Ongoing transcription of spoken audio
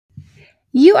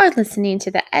You are listening to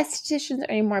the Estheticians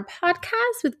Earning More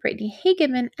podcast with Brittany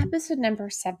Hageman, episode number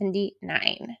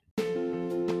 79.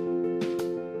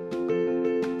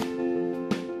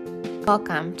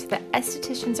 Welcome to the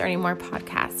Estheticians Earning More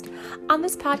podcast. On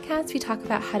this podcast, we talk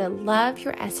about how to love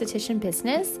your esthetician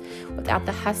business without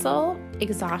the hustle,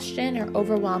 exhaustion, or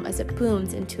overwhelm as it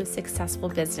booms into a successful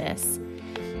business.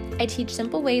 I teach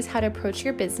simple ways how to approach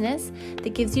your business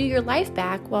that gives you your life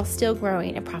back while still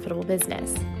growing a profitable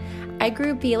business. I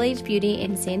grew BLH Beauty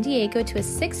in San Diego to a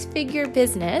six-figure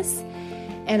business,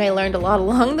 and I learned a lot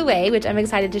along the way, which I'm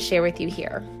excited to share with you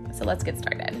here. So let's get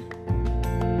started.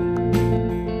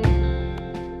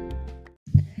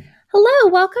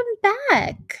 Hello, welcome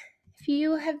back. If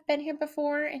you have been here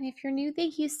before, and if you're new,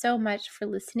 thank you so much for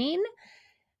listening.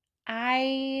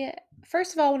 I,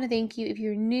 first of all, want to thank you if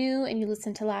you're new and you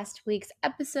listened to last week's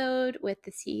episode with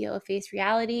the CEO of Face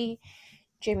Reality,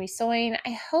 Jeremy Soin.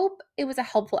 I hope it was a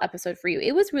helpful episode for you.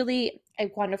 It was really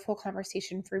a wonderful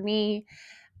conversation for me.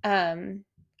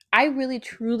 I really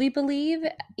truly believe,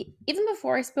 even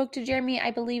before I spoke to Jeremy, I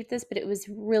believed this, but it was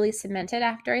really cemented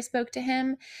after I spoke to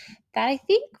him, that I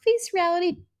think Face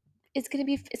Reality is going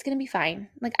to be fine.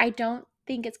 Like, I don't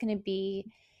think it's going to be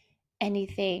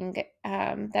anything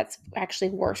that's actually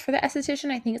worse for the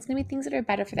esthetician. I think it's going to be things that are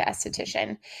better for the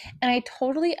esthetician. And I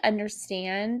totally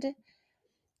understand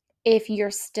if you're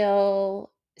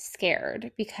still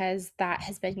scared because that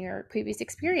has been your previous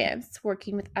experience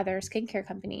working with other skincare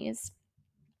companies.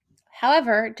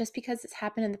 However, just because it's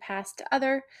happened in the past to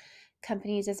other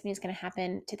companies doesn't mean it's going to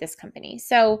happen to this company.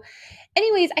 So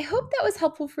anyways, I hope that was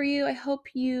helpful for you. I hope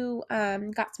you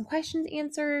got some questions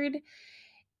answered.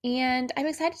 And I'm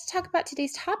excited to talk about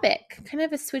today's topic, kind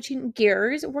of a switching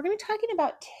gears. We're going to be talking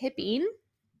about tipping,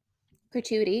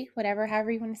 gratuity,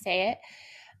 however you want to say it.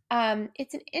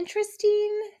 It's an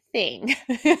interesting thing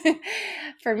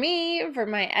for me, for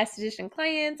my esthetician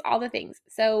clients, all the things.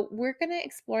 So we're going to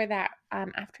explore that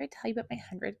after I tell you about my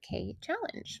 100K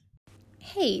challenge.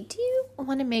 Hey, do you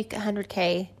want to make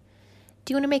 100K?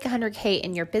 Do you want to make 100K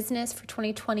in your business for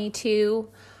 2022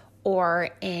 or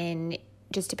in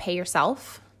just to pay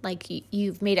yourself? Like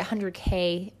you've made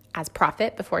 100K as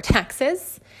profit before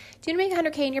taxes. Do you want to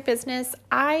make 100K in your business?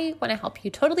 I want to help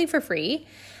you totally for free.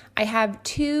 I have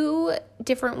two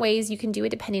different ways you can do it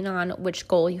depending on which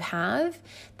goal you have.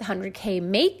 The 100K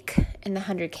make and the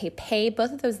 100K pay.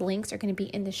 Both of those links are going to be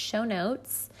in the show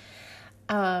notes.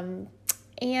 And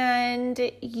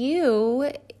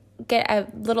you get a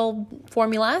little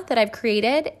formula that I've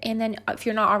created. And then if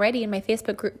you're not already in my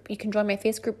Facebook group, you can join my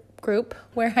Facebook group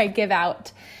where I give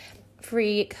out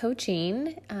free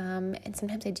coaching. And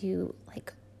sometimes I do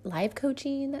like live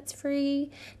coaching that's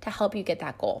free to help you get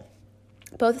that goal.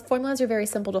 Both formulas are very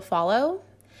simple to follow.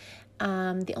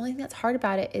 The only thing that's hard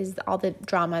about it is all the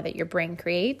drama that your brain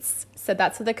creates. So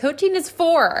that's what the coaching is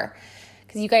for,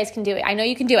 because you guys can do it. I know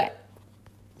you can do it.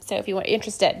 So if you are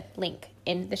interested, link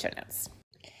in the show notes.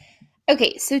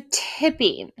 Okay, so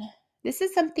tipping. This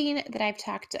is something that I've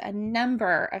talked to a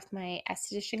number of my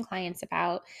esthetician clients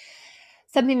about,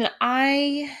 something that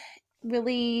I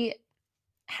really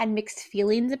had mixed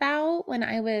feelings about when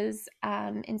I was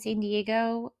in San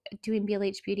Diego doing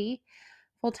BLH Beauty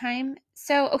full time.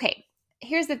 So, okay,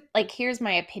 here's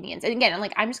my opinions. And again,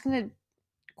 I'm just going to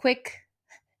quick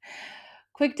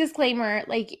disclaimer,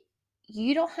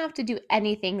 you don't have to do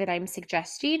anything that I'm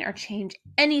suggesting or change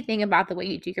anything about the way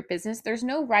you do your business. There's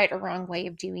no right or wrong way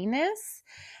of doing this.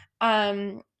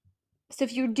 So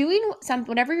if you're doing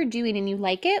whatever you're doing and you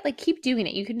like it, keep doing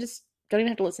it. You can just don't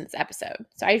even have to listen to this episode.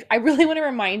 So I really want to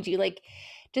remind you,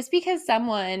 just because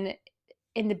someone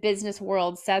in the business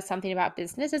world says something about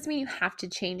business doesn't mean you have to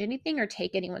change anything or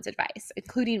take anyone's advice,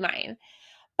 including mine.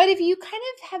 But if you kind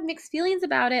of have mixed feelings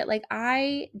about it, like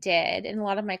I did, and a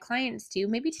lot of my clients do,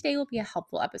 maybe today will be a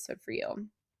helpful episode for you.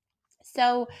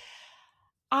 So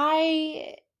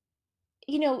in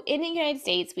the United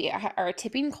States, we are a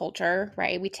tipping culture,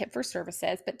 right? We tip for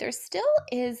services, but there still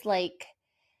is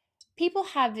people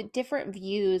have different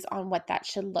views on what that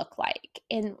should look like.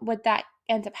 And what that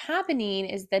ends up happening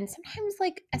is then sometimes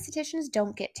estheticians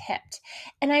don't get tipped.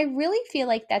 And I really feel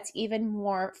like that's even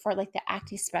more for the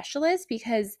acne specialists,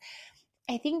 because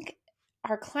I think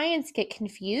our clients get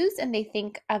confused and they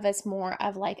think of us more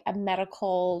of a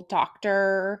medical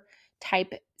doctor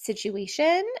type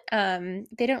situation.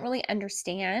 They don't really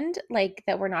understand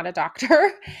that we're not a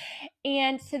doctor.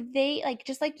 And so they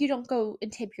just like you don't go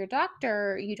and tip your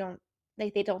doctor, you don't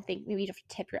they don't think maybe you have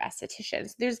to tip your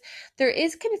estheticians. There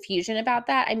is confusion about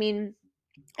that. I mean,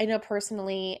 I know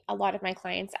personally a lot of my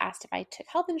clients asked if I took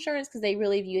health insurance because they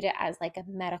really viewed it as a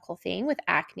medical thing with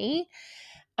acne.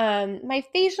 My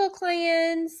facial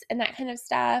clients and that kind of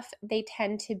stuff, they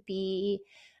tend to be,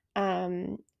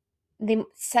 um,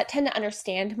 tend to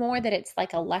understand more that it's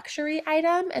like a luxury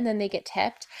item and then they get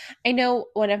tipped. I know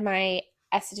one of my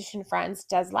esthetician friends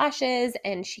does lashes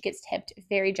and she gets tipped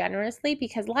very generously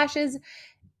because lashes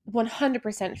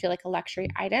 100% feel like a luxury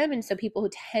item. And so people who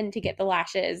tend to get the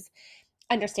lashes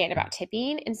understand about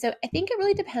tipping. And so I think it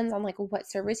really depends on like what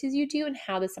services you do and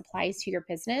how this applies to your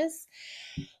business.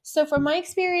 So from my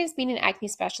experience being an acne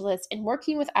specialist and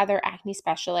working with other acne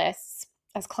specialists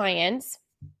as clients,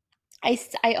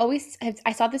 I always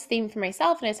I saw this theme for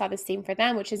myself and I saw this theme for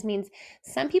them, which is means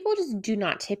some people just do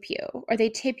not tip you or they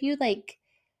tip you like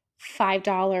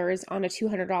 $5 on a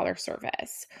 $200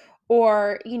 service.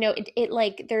 Or, it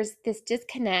like there's this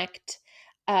disconnect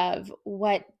of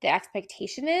what the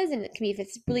expectation is. And it can be if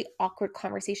it's a really awkward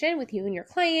conversation with you and your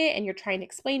client and you're trying to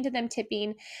explain to them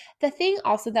tipping. The thing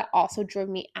also that also drove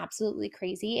me absolutely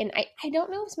crazy, and I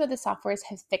don't know if some of the softwares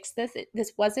have fixed this.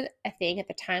 This wasn't a thing at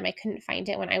the time. I couldn't find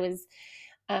it when I was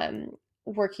um,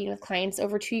 working with clients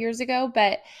over 2 years ago.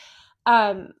 But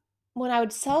um, when I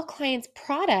would sell clients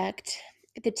product,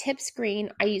 the tip screen,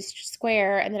 I used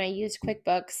Square and then I used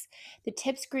QuickBooks. The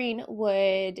tip screen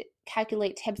would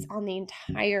calculate tips on the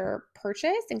entire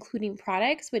purchase, including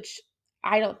products, which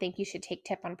I don't think you should take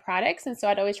tip on products. And so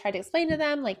I'd always try to explain to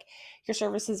them, like, your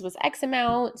services was X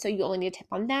amount, so you only need a tip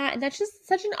on that. And that's just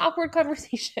such an awkward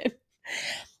conversation.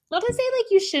 Not to say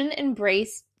like you shouldn't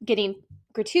embrace getting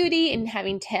gratuity and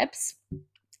having tips,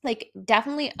 like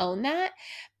definitely own that,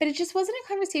 but it just wasn't a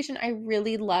conversation I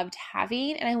really loved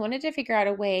having, and I wanted to figure out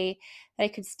a way that I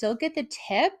could still get the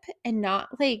tip and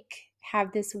not like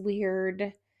have this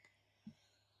weird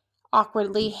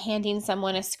awkwardly handing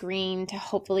someone a screen to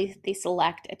hopefully they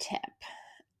select a tip.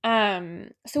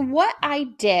 So what I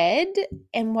did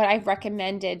and what I've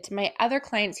recommended to my other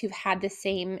clients who've had the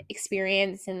same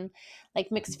experience and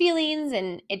like mixed feelings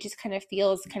and it just kind of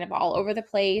feels kind of all over the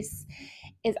place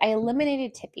is I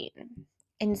eliminated tipping.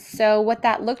 And so what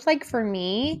that looked like for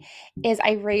me is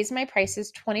I raised my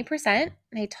prices 20%. And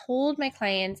I told my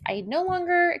clients I no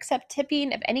longer accept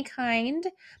tipping of any kind.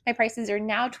 My prices are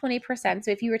now 20%.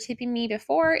 So if you were tipping me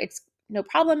before, it's no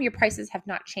problem. Your prices have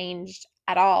not changed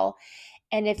at all.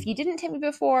 And if you didn't tip me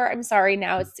before, I'm sorry,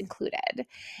 now it's included.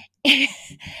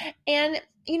 And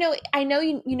I know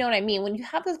you know what I mean. When you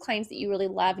have those clients that you really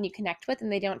love and you connect with and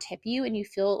they don't tip you and you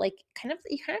feel like you kind of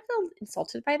feel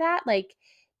insulted by that. Like,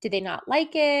 did they not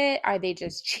like it? Are they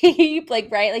just cheap? Like,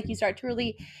 right? Like you start to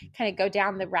really kind of go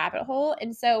down the rabbit hole.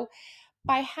 And so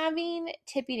by having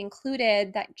tipping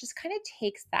included, that just kind of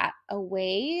takes that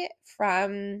away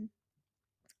from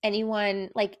anyone,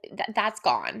 like that's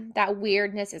gone. That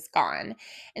weirdness is gone.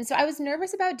 And so I was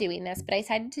nervous about doing this, but I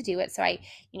decided to do it. So I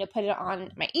put it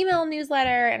on my email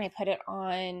newsletter and I put it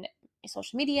on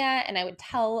social media, and I would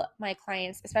tell my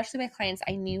clients, especially my clients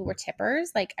I knew were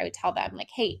tippers, like I would tell them like,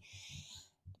 hey,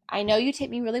 I know you tip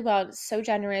me really well. It's so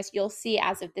generous. You'll see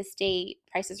as of this date,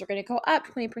 prices are going to go up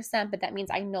 20%, but that means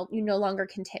I know you no longer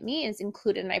can tip me. It's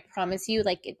included. And I promise you,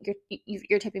 like,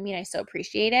 you're tipping me and I so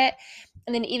appreciate it.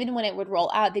 And then even when it would roll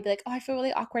out, they'd be like, oh, I feel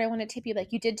really awkward. I want to tip you.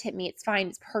 Like, you did tip me. It's fine.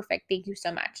 It's perfect. Thank you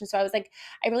so much. And so I was like,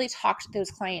 I really talked those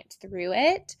clients through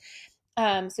it.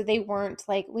 So they weren't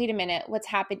like, wait a minute, what's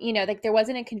happened? Like there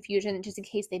wasn't a confusion just in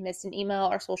case they missed an email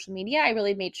or social media. I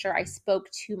really made sure I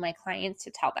spoke to my clients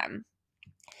to tell them.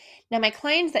 Now, my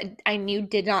clients that I knew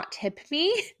did not tip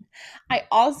me, I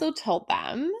also told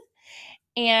them,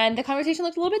 and the conversation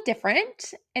looked a little bit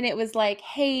different. And it was like,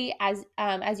 "Hey, as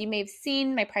you may have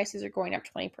seen, my prices are going up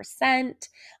 20%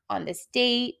 on this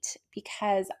date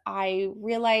because I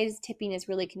realized tipping is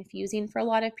really confusing for a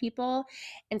lot of people,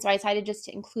 and so I decided just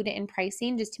to include it in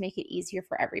pricing just to make it easier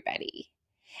for everybody."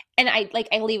 And I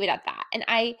leave it at that.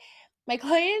 And my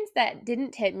clients that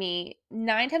didn't tip me,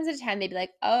 9 times out of 10, they'd be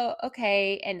like, "Oh,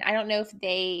 okay." And I don't know if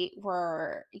they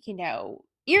were,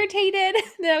 irritated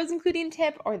that I was including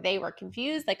tip or they were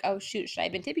confused, like, "Oh, shoot, should I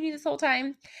have been tipping you this whole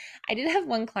time?" I did have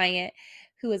one client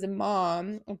who was a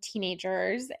mom of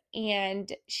teenagers,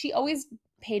 and she always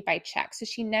paid by check. So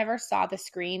she never saw the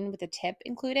screen with the tip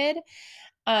included.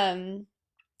 Um,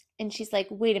 and she's like,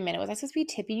 wait a minute, was I supposed to be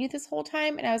tipping you this whole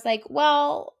time? And I was like,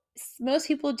 well, most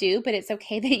people do, but it's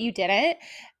okay that you didn't,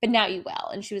 but now you will.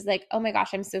 And she was like, oh my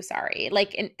gosh, I'm so sorry.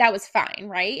 Like, and that was fine.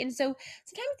 Right. And so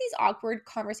sometimes these awkward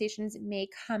conversations may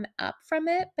come up from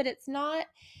it, but it's not,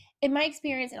 in my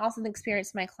experience, and also the experience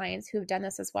of my clients who have done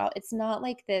this as well, it's not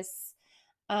like this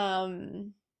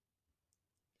um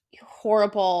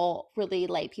horrible, really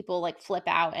like people like flip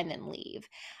out and then leave.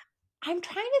 I'm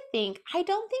trying to think. I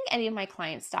don't think any of my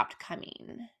clients stopped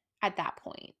coming at that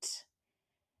point.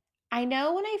 I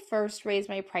know when I first raised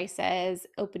my prices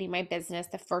opening my business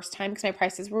the first time, because my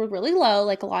prices were really low,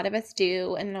 like a lot of us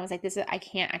do. And I was like, I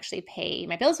can't actually pay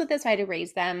my bills with this. So I had to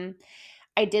raise them.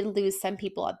 I did lose some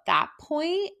people at that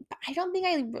point, but I don't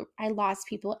think I lost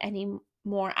people any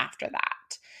more after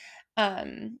that.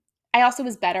 Um, I also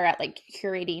was better at like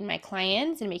curating my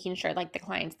clients and making sure like the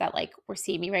clients that like were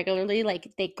seeing me regularly,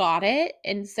 like they got it.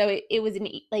 And so it was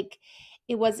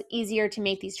it was easier to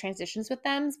make these transitions with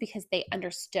them because they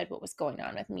understood what was going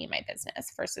on with me and my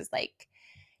business versus like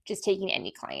just taking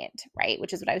any client, right?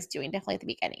 Which is what I was doing definitely at the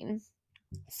beginning.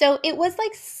 So it was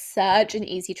like such an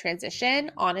easy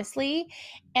transition, honestly.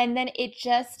 And then it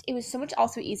was so much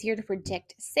also easier to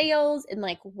predict sales and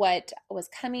like what was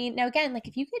coming. Now, again, like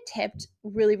if you get tipped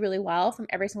really, really well from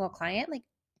every single client, like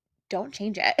don't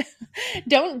change it.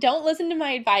 Don't listen to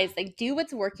my advice. Like do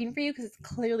what's working for you because it's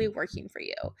clearly working for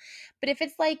you. But if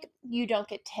it's like you don't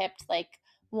get tipped like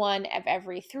one of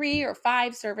every 3 or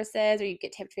 5 services, or you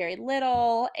get tipped very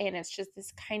little, and it's just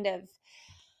this kind of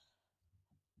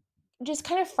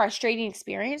frustrating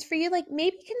experience for you, like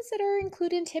maybe consider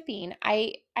including tipping.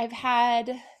 I've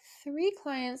had 3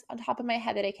 clients on top of my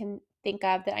head that I can think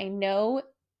of that I know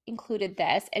included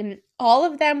this, and all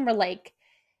of them were like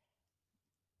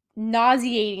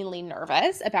nauseatingly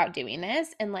nervous about doing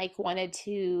this and like wanted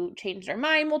to change their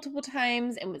mind multiple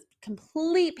times and was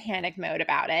complete panic mode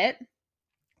about it,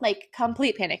 like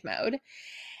complete panic mode.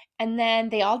 And then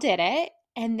they all did it.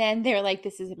 And then they're like,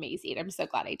 this is amazing. I'm so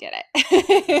glad I did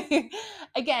it.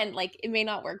 Again, like it may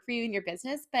not work for you in your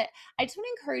business, but I just want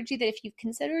to encourage you that if you've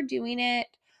considered doing it,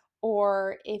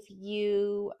 or if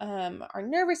you are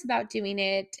nervous about doing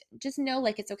it, just know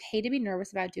like it's okay to be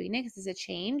nervous about doing it because it's a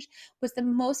change. What's the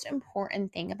most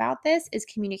important thing about this is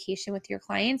communication with your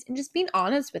clients and just being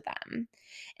honest with them.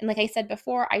 And like I said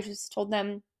before, I just told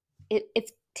them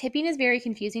it's tipping is very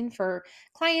confusing for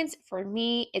clients. For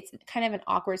me, it's kind of an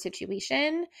awkward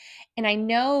situation. And I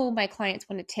know my clients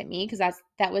want to tip me because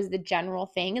that was the general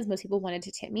thing, is most people wanted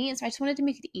to tip me. And so I just wanted to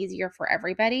make it easier for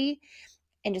everybody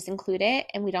and just include it,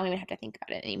 and we don't even have to think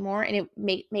about it anymore. And it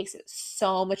makes it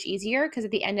so much easier because at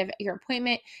the end of your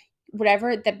appointment,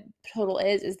 whatever the total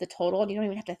is the total, and you don't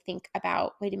even have to think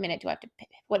about, wait a minute,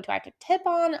 what do I have to tip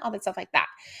on, all that stuff like that.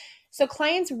 So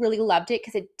clients really loved it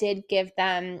because it did give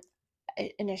them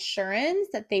an assurance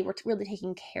that they were really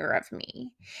taking care of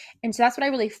me. And so that's what I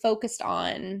really focused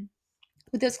on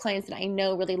with those clients that I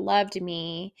know really loved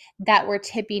me, that were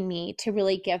tipping me, to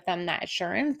really give them that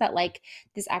assurance that like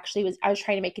this actually was, I was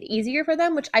trying to make it easier for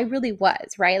them, which I really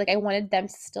was, right? Like I wanted them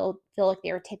to still feel like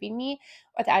they were tipping me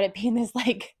without it being this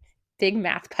like big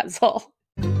math puzzle.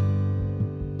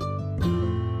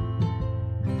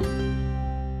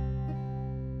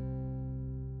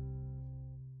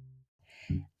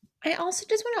 I also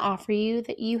just want to offer you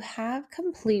that you have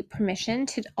complete permission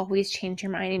to always change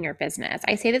your mind in your business.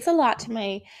 I say this a lot to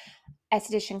my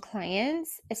esthetician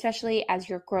clients, especially as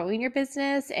you're growing your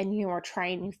business and you're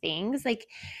trying new things. Like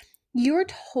you're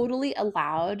totally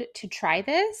allowed to try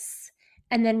this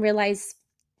and then realize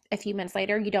a few months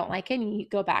later you don't like it and you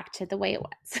go back to the way it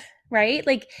was, right?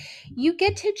 Like you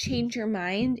get to change your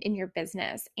mind in your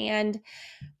business, and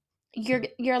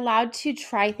you're allowed to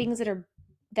try things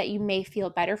that you may feel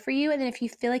better for you. And then if you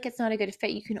feel like it's not a good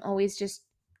fit, you can always just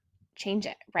change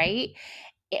it, right?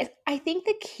 I think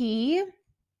the key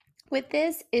with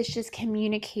this is just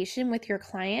communication with your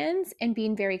clients and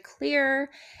being very clear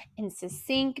and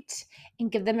succinct,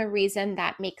 and give them a reason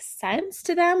that makes sense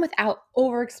to them without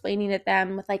over explaining it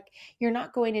them with like, you're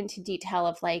not going into detail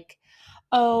of like,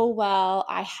 oh, well,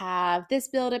 I have this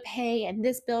bill to pay and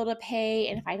this bill to pay.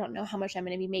 And if I don't know how much I'm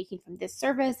going to be making from this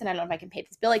service, and I don't know if I can pay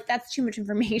this bill, like that's too much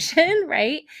information,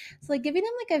 right? So like giving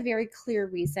them like a very clear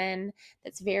reason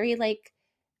that's very like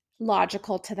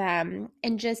logical to them,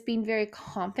 and just being very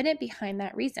confident behind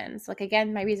that reason. So like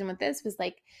again, my reason with this was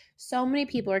like, so many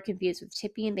people are confused with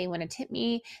tipping. They want to tip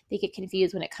me. They get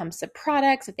confused when it comes to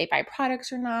products, if they buy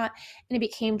products or not. And it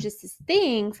became just this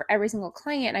thing for every single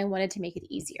client. And I wanted to make it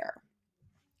easier.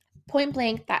 Point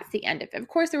blank, that's the end of it. Of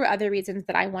course, there were other reasons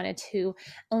that I wanted to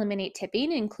eliminate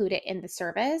tipping and include it in the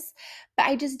service, but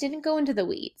I just didn't go into the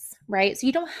weeds, right? So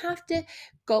you don't have to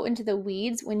go into the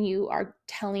weeds when you are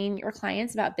telling your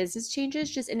clients about business changes,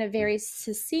 just in a very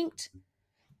succinct,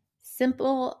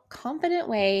 simple, confident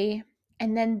way.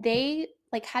 And then they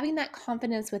like having that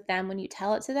confidence with them when you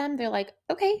tell it to them, they're like,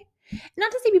 okay.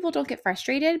 Not to say people don't get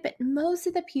frustrated, but most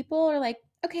of the people are like,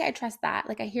 okay, I trust that.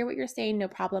 Like, I hear what you're saying, no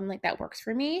problem. Like, that works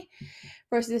for me.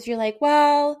 Versus if you're like,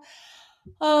 well,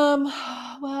 Um,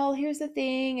 well, here's the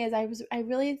thing is I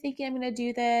really thinking I'm gonna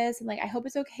do this and like I hope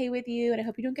it's okay with you and I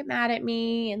hope you don't get mad at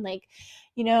me and like,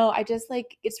 I just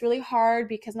like it's really hard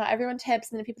because not everyone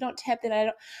tips and if people don't tip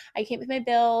then I can't pay my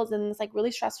bills and it's like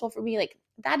really stressful for me. Like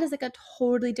that is like a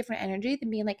totally different energy than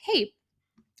being like, hey,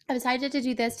 I decided to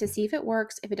do this to see if it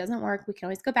works. If it doesn't work, we can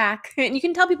always go back. And you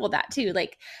can tell people that too.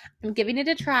 Like, I'm giving it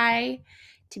a try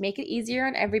to make it easier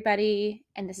on everybody.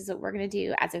 And this is what we're going to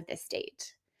do as of this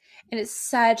date. And it's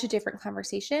such a different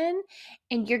conversation.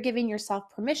 And you're giving yourself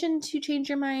permission to change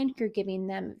your mind. You're giving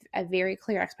them a very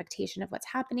clear expectation of what's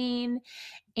happening.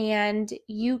 And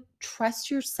you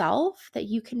trust yourself that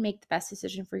you can make the best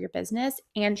decision for your business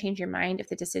and change your mind if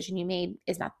the decision you made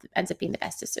is not ends up being the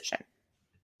best decision.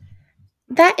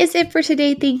 That is it for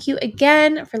today. Thank you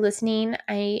again for listening.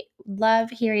 I love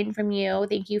hearing from you.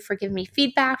 Thank you for giving me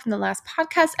feedback from the last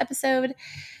podcast episode.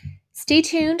 Stay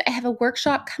tuned. I have a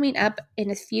workshop coming up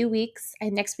in a few weeks.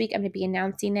 And next week, I'm going to be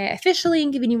announcing it officially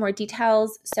and giving you more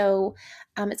details. So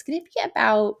it's going to be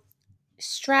about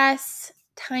stress,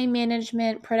 time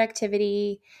management,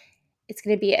 productivity. It's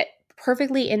going to be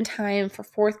perfectly in time for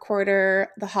fourth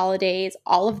quarter, the holidays,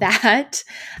 all of that.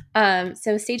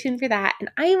 So stay tuned for that.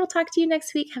 And I will talk to you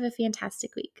next week. Have a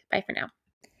fantastic week. Bye for now.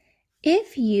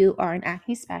 If you are an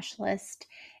acne specialist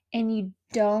and you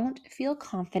don't feel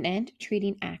confident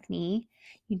treating acne,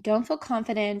 you don't feel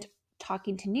confident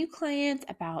talking to new clients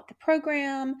about the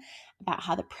program, about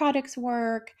how the products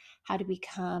work, how to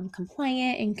become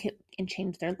compliant and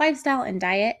change their lifestyle and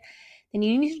diet, then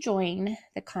you need to join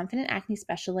the Confident Acne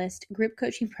Specialist group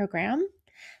coaching program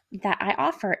that I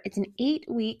offer. It's an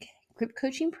 8-week group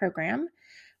coaching program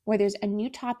where there's a new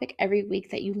topic every week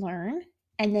that you learn.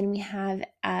 And then we have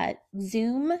a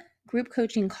Zoom group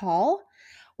coaching call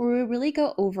where we really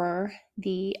go over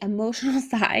the emotional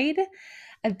side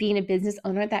of being a business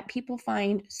owner that people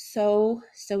find so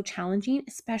challenging,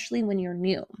 especially when you're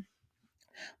new.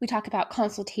 We talk about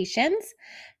consultations,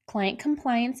 client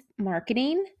compliance,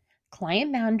 marketing,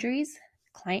 client boundaries,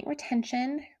 client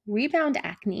retention, rebound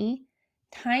acne,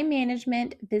 time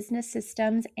management, business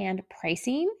systems, and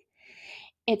pricing.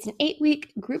 It's an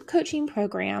 8-week group coaching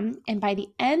program. And by the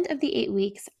end of the 8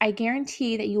 weeks, I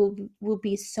guarantee that you will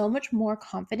be so much more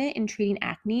confident in treating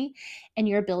acne and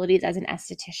your abilities as an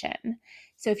esthetician.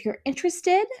 So if you're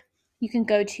interested, you can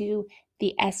go to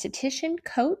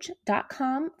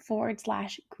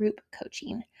theestheticiancoach.com/group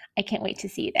coaching. I can't wait to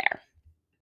see you there.